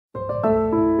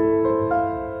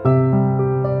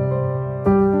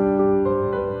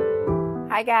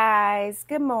Hi guys,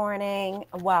 good morning.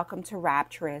 Welcome to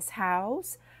Rapturous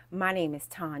House. My name is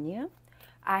Tanya.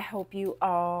 I hope you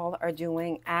all are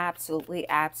doing absolutely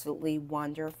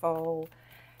wonderful.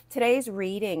 Today's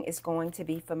reading is going to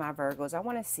be for my Virgos. I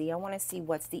want to see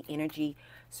what's the energy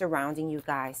surrounding you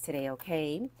guys today,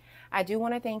 okay? I do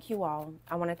want to thank you all.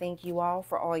 I want to thank you all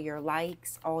for all your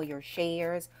likes, all your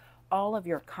shares, all of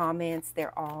your comments.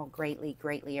 They're all greatly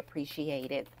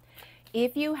appreciated.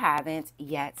 If you haven't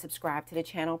yet subscribed to the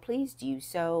channel, please do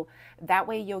so. That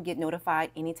way you'll get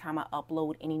notified anytime I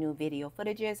upload any new video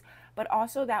footages, but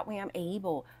also that way I'm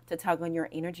able to tug on your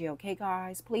energy, okay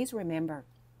guys? Please remember,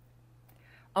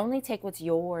 only take what's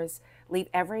yours, leave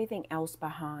everything else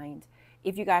behind.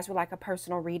 If you guys would like a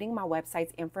personal reading, my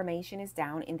website's information is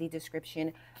down in the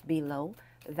description below.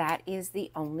 That is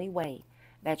the only way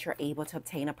that you're able to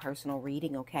obtain a personal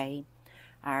reading, okay?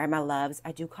 All right, my loves,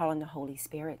 I do call on the Holy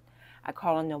Spirit. I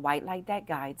call on the white light that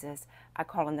guides us. I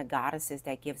call on the goddesses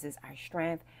that gives us our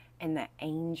strength and the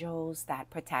angels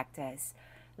that protect us.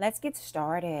 Let's get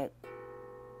started.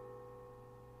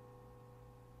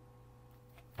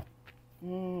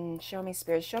 Show me,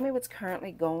 Spirit. Show me what's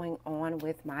currently going on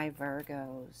with my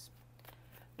Virgos.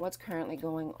 What's currently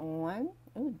going on?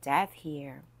 Ooh, death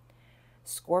here.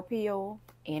 Scorpio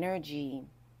energy.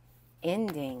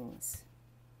 Endings.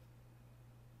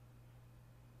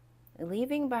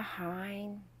 Leaving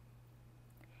behind.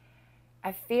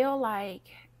 I feel like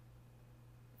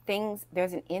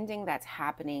there's an ending that's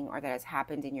happening or that has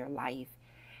happened in your life,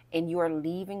 and you are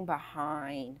leaving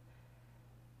behind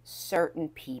certain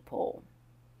people.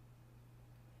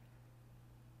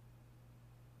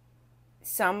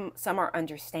 Some are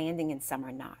understanding and some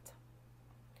are not.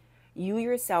 You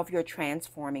yourself, you're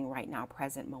transforming right now,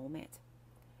 present moment.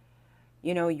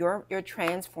 You know, you're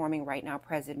transforming right now,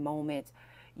 present moment.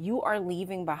 You are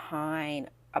leaving behind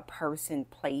a person,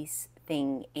 place,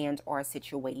 thing, and or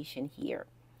situation here.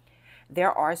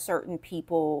 There are certain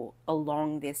people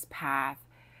along this path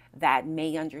that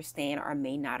may understand or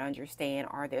may not understand.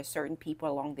 Are there certain people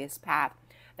along this path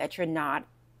that you're not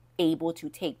able to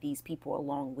take these people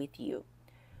along with you?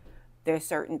 There's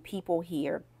certain people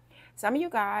here. Some of you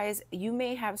guys, you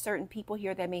may have certain people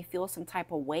here that may feel some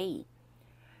type of way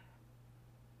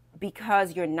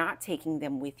because you're not taking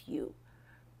them with you,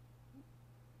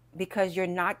 because you're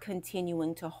not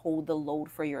continuing to hold the load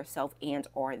for yourself and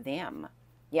or them.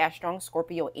 Yeah, strong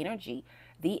Scorpio energy,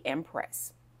 the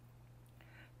Empress.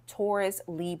 Taurus,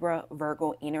 Libra,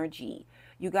 Virgo energy.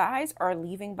 You guys are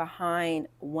leaving behind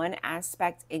one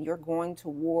aspect and you're going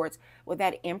towards, with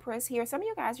that Empress here, some of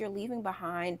you guys, you're leaving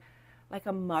behind like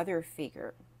a mother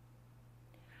figure.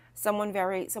 Someone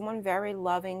very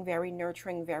loving, very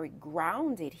nurturing, very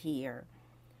grounded here.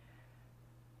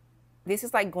 This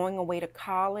is like going away to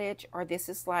college, or this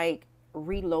is like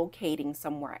relocating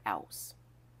somewhere else.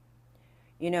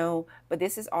 You know, but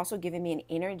this is also giving me an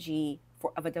energy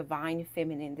of a divine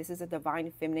feminine. This is a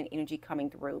divine feminine energy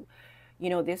coming through. You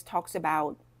know, this talks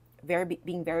about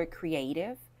being very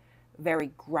creative, very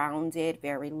grounded,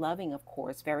 very loving, of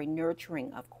course, very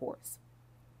nurturing, of course.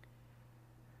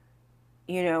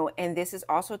 You know, and this is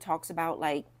also talks about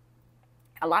like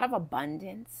a lot of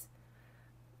abundance,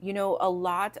 you know, a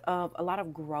lot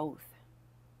of growth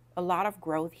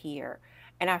here.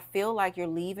 And I feel like you're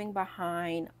leaving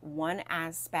behind one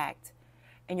aspect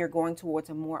and you're going towards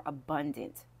a more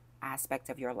abundant aspect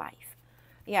of your life.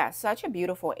 Yeah, such a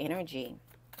beautiful energy.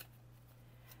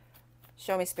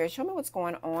 Show me, Spirit. Show me what's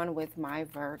going on with my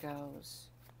Virgos.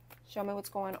 Show me what's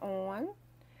going on.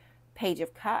 Page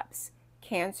of Cups.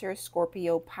 Cancer,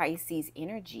 Scorpio, Pisces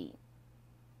energy.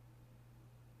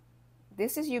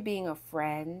 This is you being a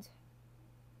friend.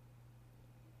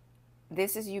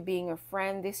 This is you being a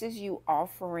friend. This is you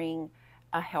offering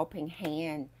a helping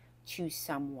hand to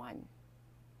someone.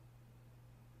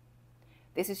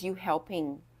 This is you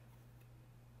helping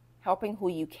who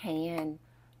you can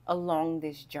along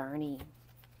this journey.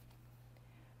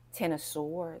 Ten of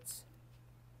Swords.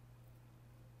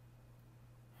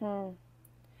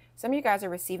 Some of you guys are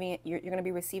receiving it. You're going to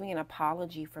be receiving an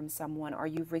apology from someone, or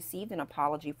you've received an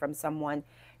apology from someone.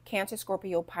 Cancer,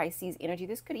 Scorpio, Pisces energy.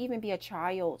 This could even be a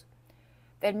child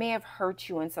that may have hurt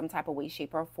you in some type of way,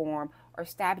 shape, or form, or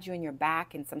stabbed you in your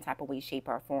back in some type of way, shape,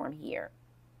 or form here.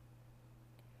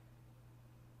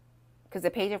 Because the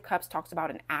Page of Cups talks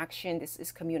about an action. This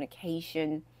is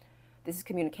communication. This is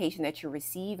communication that you're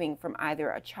receiving from either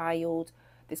a child.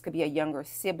 This could be a younger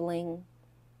sibling.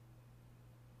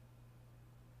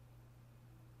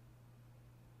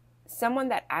 Someone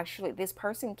that actually, this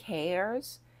person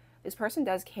cares. This person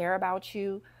does care about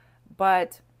you,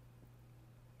 but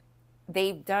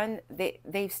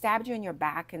they've stabbed you in your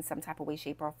back in some type of way,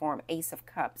 shape, or form. Ace of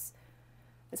Cups.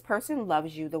 This person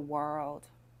loves you, the world.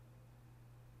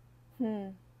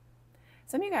 Some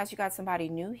of you guys, you got somebody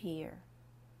new here.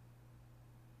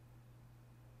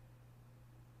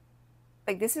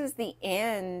 Like, this is the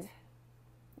end.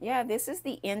 Yeah, this is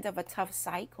the end of a tough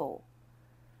cycle.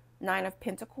 Nine of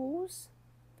Pentacles.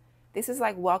 This is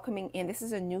like welcoming in. This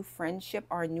is a new friendship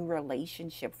or a new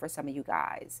relationship for some of you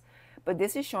guys. But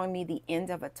this is showing me the end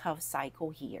of a tough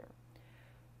cycle here.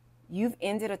 You've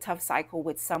ended a tough cycle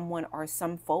with someone or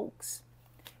some folks.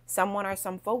 Someone or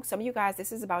some folks. Some of you guys,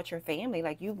 this is about your family.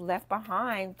 Like, you've left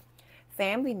behind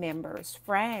family members,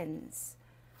 friends.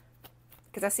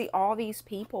 Because I see all these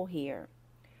people here.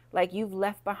 Like, you've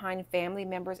left behind family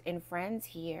members and friends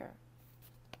here.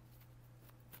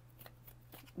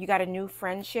 You got a new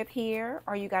friendship here,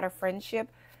 or you got a friendship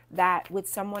that with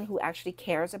someone who actually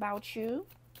cares about you.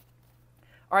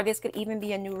 Or this could even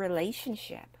be a new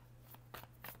relationship.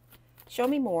 Show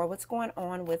me more. What's going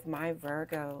on with my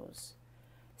Virgos?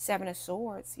 Seven of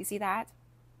Swords. You see that?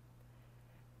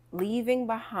 Leaving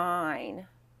behind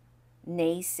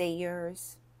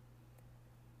naysayers.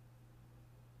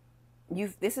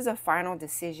 This is a final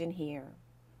decision here.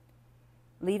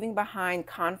 Leaving behind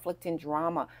conflict and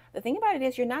drama. The thing about it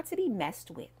is, you're not to be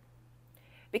messed with.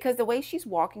 Because the way she's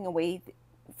walking away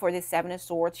for this Seven of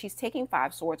Swords, she's taking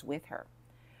Five Swords with her.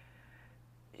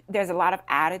 There's a lot of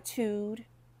attitude.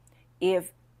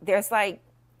 If there's like,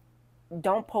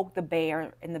 don't poke the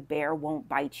bear and the bear won't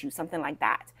bite you. Something like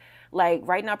that. Like,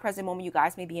 right now, present moment, you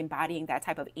guys may be embodying that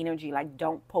type of energy. Like,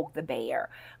 don't poke the bear.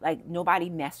 Like, nobody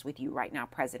mess with you right now,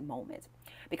 present moment.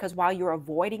 Because while you're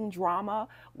avoiding drama,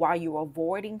 while you're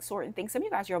avoiding certain things, some of you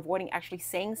guys, you're avoiding actually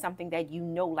saying something that you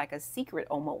know, like a secret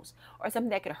almost, or something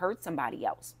that could hurt somebody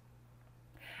else.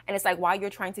 And it's like, while you're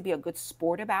trying to be a good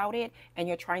sport about it, and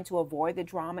you're trying to avoid the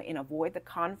drama and avoid the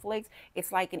conflict,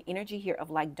 it's like an energy here of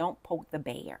like, don't poke the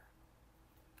bear.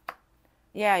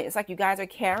 Yeah, it's like you guys are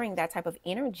carrying that type of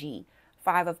energy.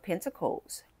 Five of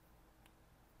Pentacles.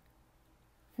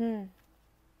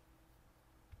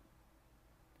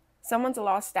 Someone's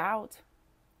lost out.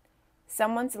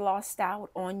 Someone's lost out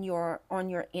on your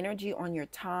energy, on your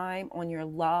time, on your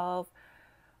love,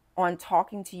 on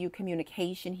talking to you,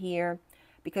 communication here.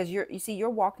 Because you see, you're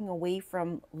walking away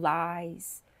from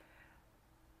lies,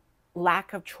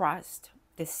 lack of trust,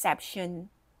 deception,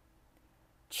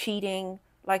 cheating.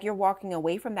 Like, you're walking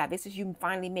away from that. This is you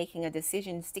finally making a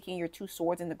decision, sticking your two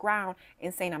swords in the ground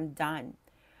and saying, I'm done.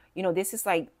 You know, this is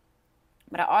like,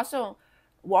 but I also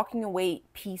walking away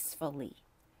peacefully.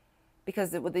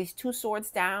 Because with these two swords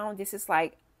down, this is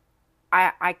like,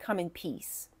 I come in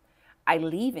peace. I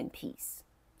leave in peace.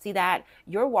 See that?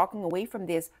 You're walking away from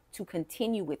this to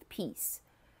continue with peace.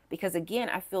 Because again,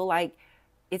 I feel like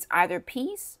it's either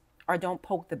peace or don't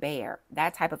poke the bear.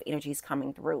 That type of energy is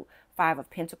coming through. Five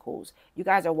of Pentacles. You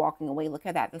guys are walking away. Look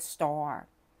at that. The Star.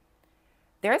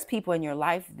 There's people in your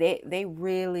life, they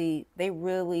really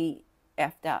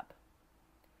effed up.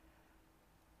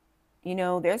 You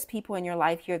know, there's people in your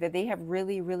life here that they have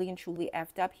really and truly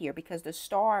effed up here. Because the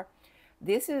Star,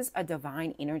 this is a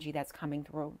divine energy that's coming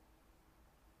through.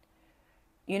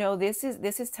 You know, this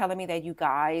is telling me that you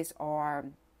guys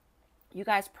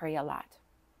pray a lot.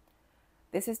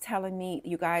 This is telling me,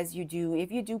 you guys,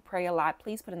 if you do pray a lot,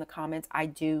 please put in the comments, I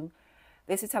do.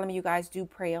 This is telling me you guys do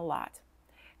pray a lot.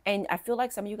 And I feel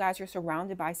like some of you guys are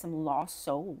surrounded by some lost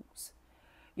souls.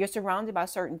 You're surrounded by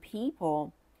certain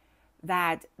people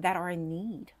that are in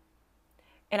need.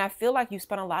 And I feel like you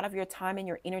spend a lot of your time and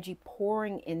your energy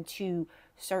pouring into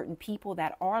certain people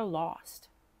that are lost.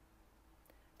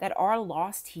 That are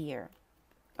lost here.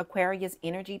 Aquarius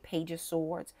energy, Page of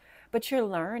Swords. But you're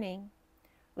learning.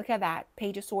 Look at that.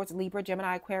 Page of Swords, Libra,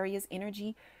 Gemini, Aquarius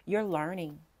energy. You're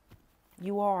learning.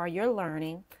 You're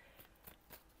learning.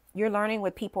 You're learning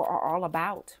what people are all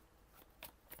about.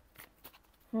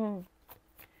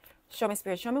 Show me,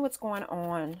 Spirit. Show me what's going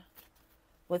on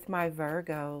with my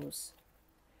Virgos.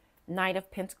 Knight of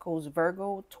Pentacles,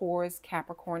 Virgo, Taurus,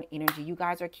 Capricorn energy. You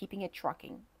guys are keeping it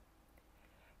trucking.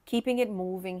 Keeping it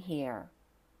moving here.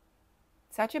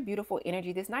 Such a beautiful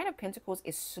energy. This Knight of Pentacles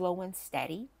is slow and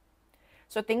steady.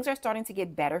 So things are starting to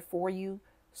get better for you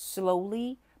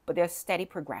slowly, but there's steady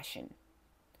progression.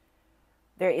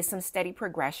 There is some steady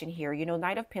progression here. You know,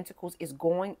 Knight of Pentacles is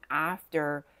going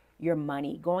after your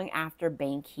money, going after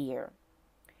bank here.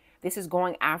 This is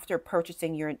going after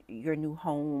purchasing your new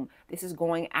home. This is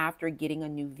going after getting a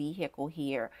new vehicle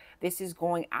here. This is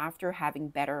going after having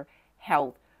better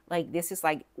health, Like this is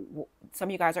like some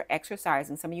of you guys are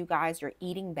exercising. Some of you guys are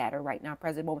eating better right now,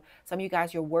 present moment. Some of you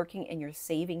guys, you're working and you're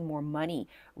saving more money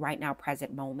right now,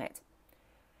 present moment.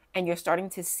 And you're starting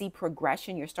to see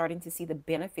progression. You're starting to see the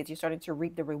benefits. You're starting to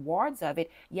reap the rewards of it.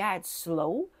 Yeah, it's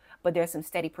slow, but there's some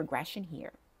steady progression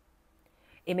here.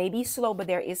 It may be slow, but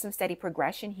there is some steady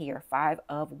progression here. 5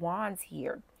 of Wands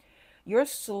here. You're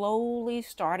slowly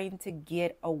starting to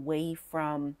get away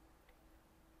from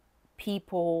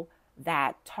people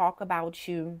that talk about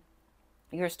you.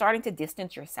 You're starting to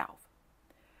distance yourself.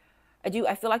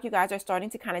 I feel like you guys are starting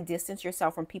to kind of distance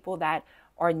yourself from people that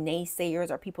are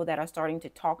naysayers or people that are starting to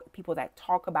talk, people that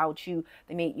talk about you.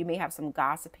 You may have some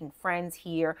gossiping friends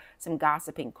here, some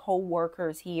gossiping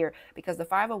co-workers here, because the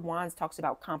 5 of Wands talks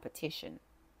about competition.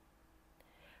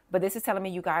 But this is telling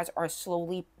me you guys are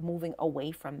slowly moving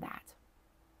away from that.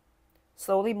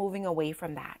 Slowly moving away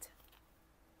from that.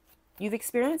 You've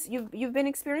been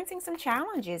experiencing some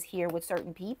challenges here with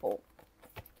certain people.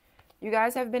 You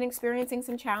guys have been experiencing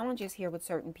some challenges here with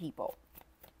certain people.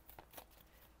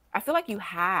 I feel like you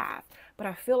have, but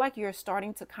I feel like you're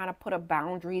starting to kind of put up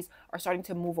boundaries or starting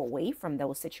to move away from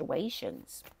those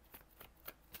situations.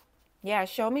 Yeah,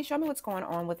 show me what's going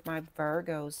on with my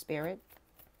Virgo spirit.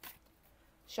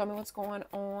 Show me what's going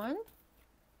on.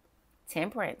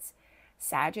 Temperance,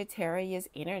 Sagittarius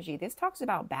energy. This talks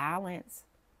about balance.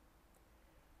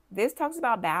 This talks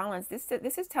about balance.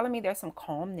 This is telling me there's some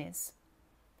calmness.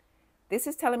 This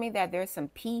is telling me that there's some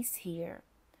peace here.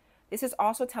 This is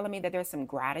also telling me that there's some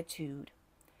gratitude.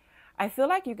 I feel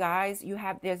like you guys,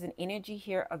 there's an energy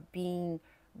here of being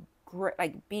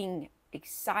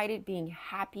excited, being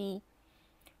happy,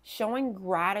 showing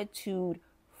gratitude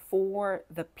for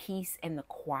the peace and the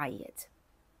quiet.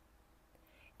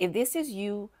 If this is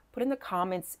you, put in the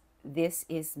comments, this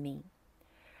is me.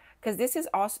 Because this is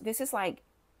like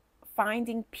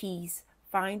finding peace,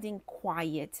 finding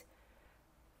quiet.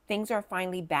 Things are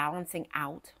finally balancing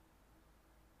out.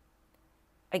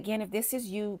 Again, if this is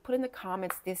you, put in the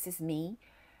comments, this is me.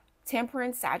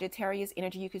 Temperance, Sagittarius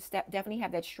energy, you could definitely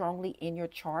have that strongly in your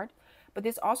chart. But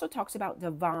this also talks about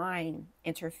divine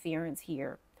interference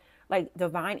here, like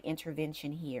divine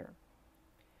intervention here.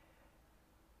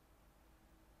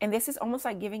 And this is almost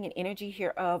like giving an energy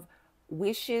here of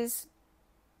wishes,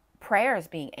 prayers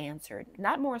being answered.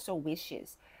 Not more so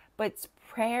wishes, but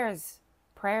prayers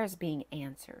being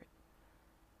answered.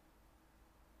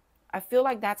 I feel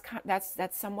like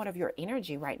that's somewhat of your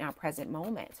energy right now, present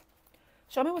moment.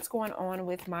 Show me what's going on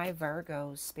with my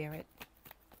Virgo spirit.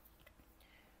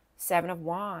 7 of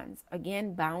Wands.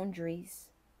 Again, boundaries.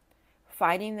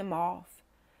 Fighting them off.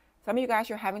 Some of you guys,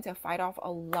 you're having to fight off a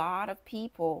lot of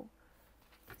people.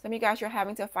 Some of you guys, you're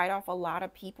having to fight off a lot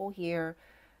of people here.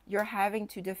 You're having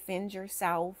to defend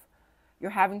yourself.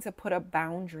 You're having to put up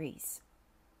boundaries.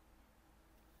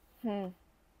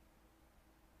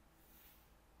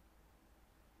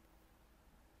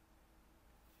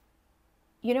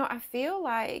 You know, I feel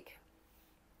like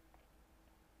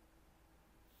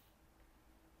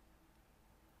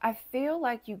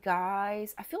you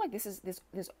guys, I feel like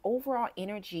this overall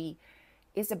energy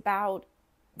is about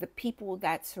the people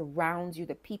that surround you,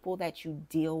 the people that you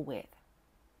deal with.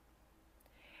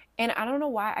 And I don't know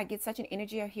why I get such an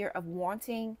energy here of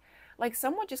wanting, like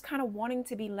someone just kind of wanting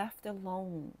to be left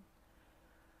alone.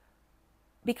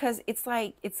 Because it's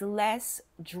like, it's less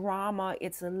drama,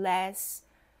 it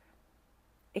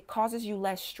causes you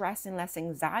less stress and less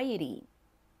anxiety.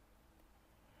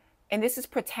 And this is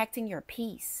protecting your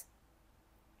peace.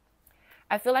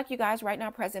 I feel like you guys right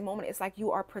now, present moment, it's like you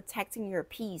are protecting your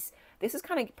peace. This is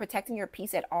kind of protecting your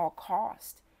peace at all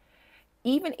cost.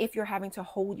 Even if you're having to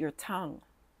hold your tongue.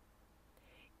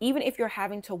 Even if you're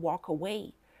having to walk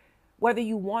away. Whether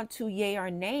you want to, yay or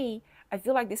nay, I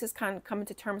feel like this is kind of coming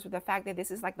to terms with the fact that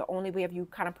this is like the only way of you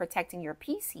kind of protecting your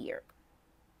peace here.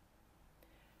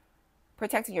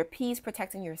 Protecting your peace,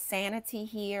 protecting your sanity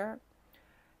here.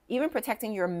 Even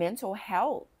protecting your mental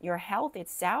health, your health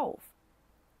itself.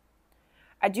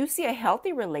 I do see a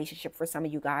healthy relationship for some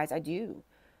of you guys. I do.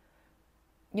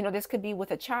 You know, this could be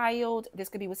with a child. This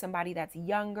could be with somebody that's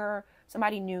younger,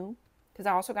 somebody new. Because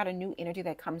I also got a new energy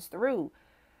that comes through.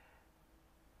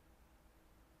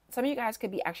 Some of you guys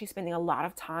could be actually spending a lot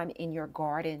of time in your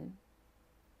garden.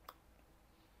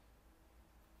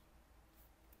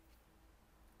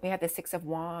 We have the 6 of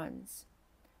Wands.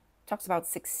 Talks about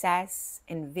success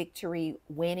and victory,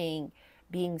 winning,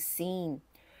 being seen.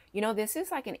 You know, this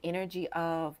is like an energy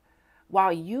of,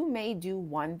 while you may do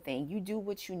one thing, you do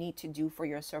what you need to do for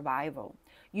your survival.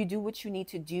 You do what you need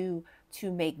to do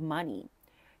to make money.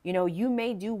 You know, you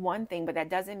may do one thing, but that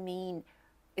doesn't mean,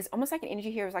 it's almost like an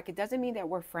energy here. It's like, it doesn't mean that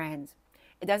we're friends.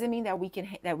 It doesn't mean that we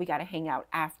got to hang out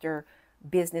after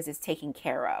business is taken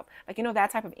care of. Like, you know,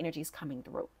 that type of energy is coming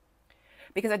through.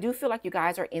 Because I do feel like you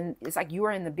guys are it's like you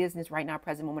are in the business right now,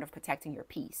 present moment, of protecting your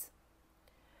peace.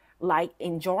 Like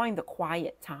enjoying the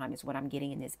quiet time is what I'm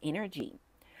getting in this energy.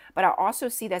 But I also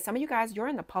see that some of you guys, you're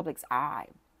in the public's eye.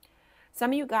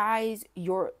 Some of you guys,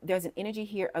 there's an energy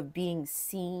here of being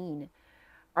seen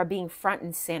or being front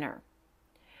and center.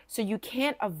 So you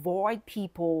can't avoid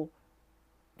people.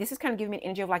 This is kind of giving me an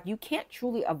energy of like, you can't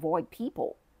truly avoid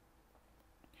people.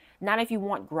 Not if you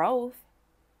want growth.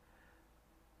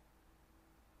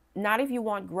 Not if you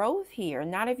want growth here.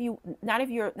 Not if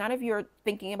you're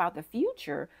thinking about the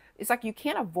future. It's like you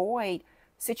can't avoid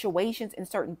situations and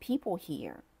certain people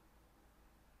here.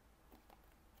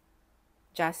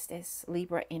 Justice,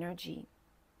 Libra energy.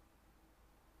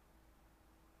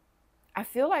 I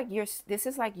feel like this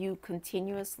is like you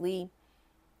continuously,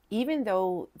 even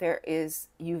though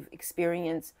you've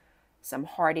experienced some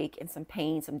heartache and some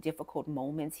pain, some difficult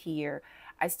moments here,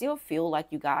 I still feel like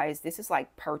you guys, this is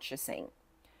like purchasing.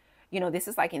 You know, this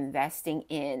is like investing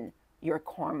in your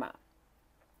karma.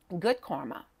 Good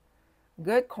karma.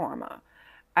 Good karma.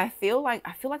 I feel like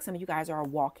some of you guys are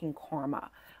walking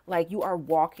karma. Like you are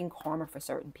walking karma for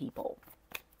certain people.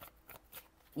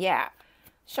 Yeah.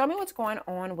 Show me what's going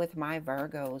on with my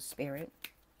Virgos, Spirit.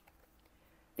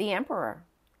 The Emperor,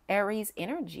 Aries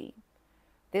energy.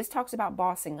 This talks about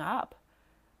bossing up,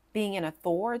 being an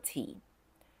authority.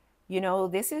 You know,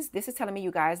 this is telling me,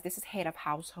 you guys, this is head of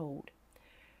household.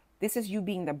 This is you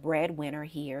being the breadwinner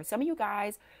here. Some of you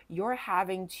guys, you're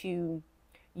having to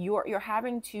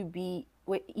be,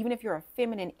 even if you're a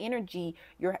feminine energy,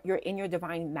 you're in your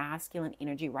divine masculine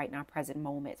energy right now, present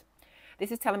moment.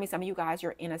 This is telling me some of you guys,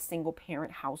 you're in a single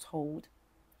parent household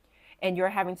and you're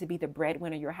having to be the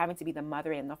breadwinner. You're having to be the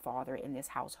mother and the father in this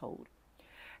household.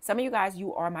 Some of you guys,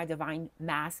 you are my divine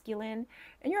masculine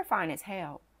and you're fine as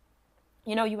hell.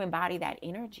 You know, you embody that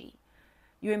energy.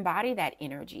 You embody that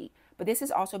energy. But this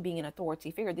is also being an authority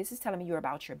figure. This is telling me you're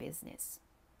about your business.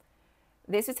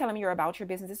 This is telling me you're about your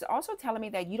business. This is also telling me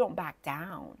that you don't back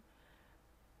down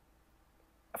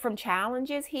from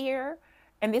challenges here.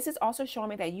 And this is also showing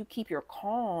me that you keep your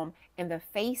calm in the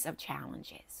face of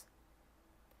challenges.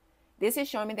 This is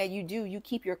showing me that you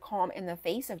keep your calm in the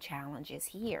face of challenges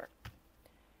here.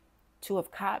 Two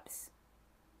of Cups.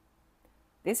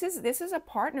 This is a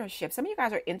partnership. Some of you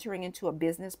guys are entering into a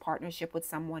business partnership with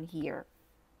someone here.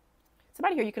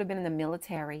 Somebody here, you could have been in the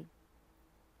military.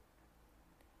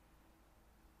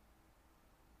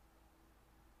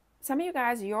 Some of you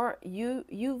guys,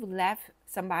 you've left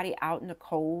somebody out in the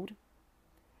cold.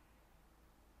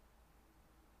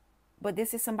 But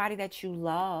this is somebody that you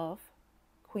love.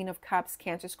 Queen of Cups,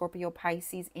 Cancer, Scorpio,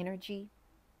 Pisces energy.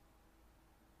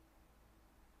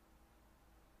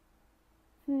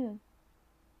 Some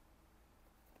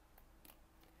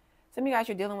of you guys,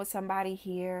 you're dealing with somebody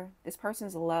here. This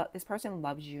person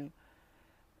loves you.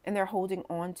 And they're holding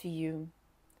on to you.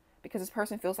 Because this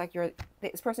person feels like you're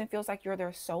their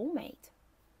soulmate.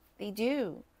 They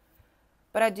do.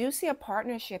 But I do see a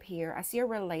partnership here. I see a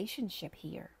relationship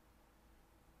here.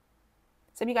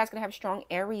 Some of you guys can have strong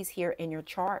Aries here in your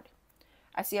chart.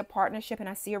 I see a partnership and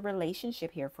I see a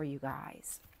relationship here for you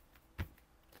guys.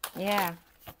 Yeah.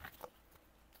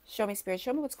 Show me, Spirit.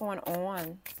 Show me what's going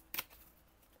on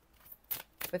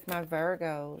with my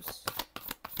Virgos.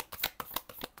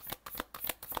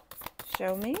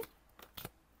 Show me.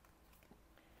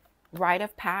 Rite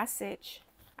of passage.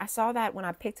 I saw that when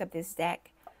I picked up this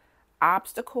deck.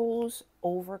 Obstacles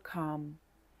overcome.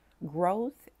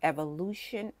 Growth,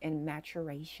 evolution, and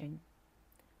maturation.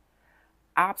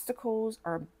 Obstacles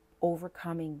are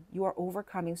overcoming. You are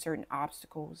overcoming certain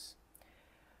obstacles.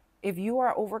 If you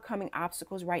are overcoming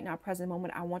obstacles right now, present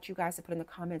moment, I want you guys to put in the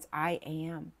comments, I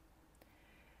am.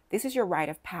 This is your rite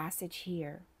of passage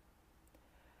here.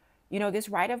 You know, this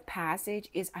rite of passage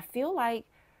is, I feel like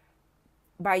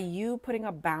by you putting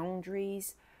up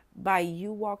boundaries, by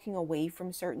you walking away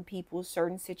from certain people,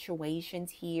 certain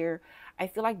situations here, I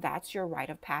feel like that's your rite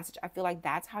of passage. I feel like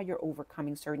that's how you're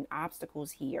overcoming certain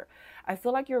obstacles here. I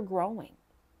feel like you're growing.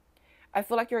 I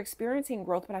feel like you're experiencing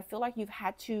growth, but I feel like you've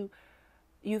had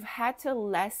to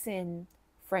lessen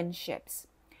friendships.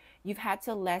 You've had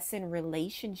to lessen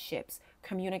relationships,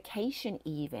 communication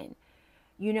even.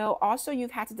 You know, also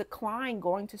you've had to decline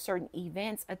going to certain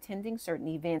events, attending certain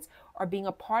events, or being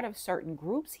a part of certain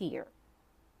groups here.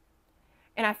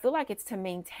 And I feel like it's to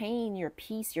maintain your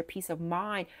peace of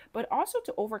mind, but also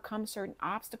to overcome certain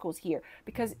obstacles here,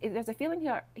 because there's a feeling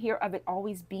here of it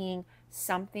always being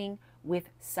something with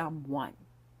someone.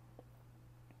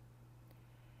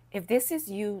 If this is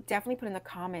you, definitely put in the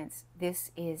comments,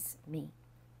 this is me.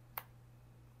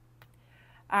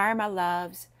 All right, my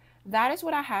loves, that is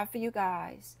what I have for you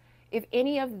guys. If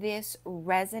any of this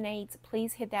resonates,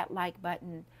 please hit that like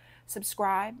button.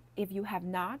 Subscribe if you have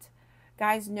not.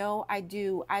 Guys, know I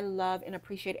do. I love and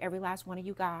appreciate every last one of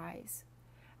you guys.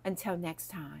 Until next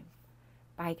time.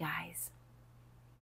 Bye, guys.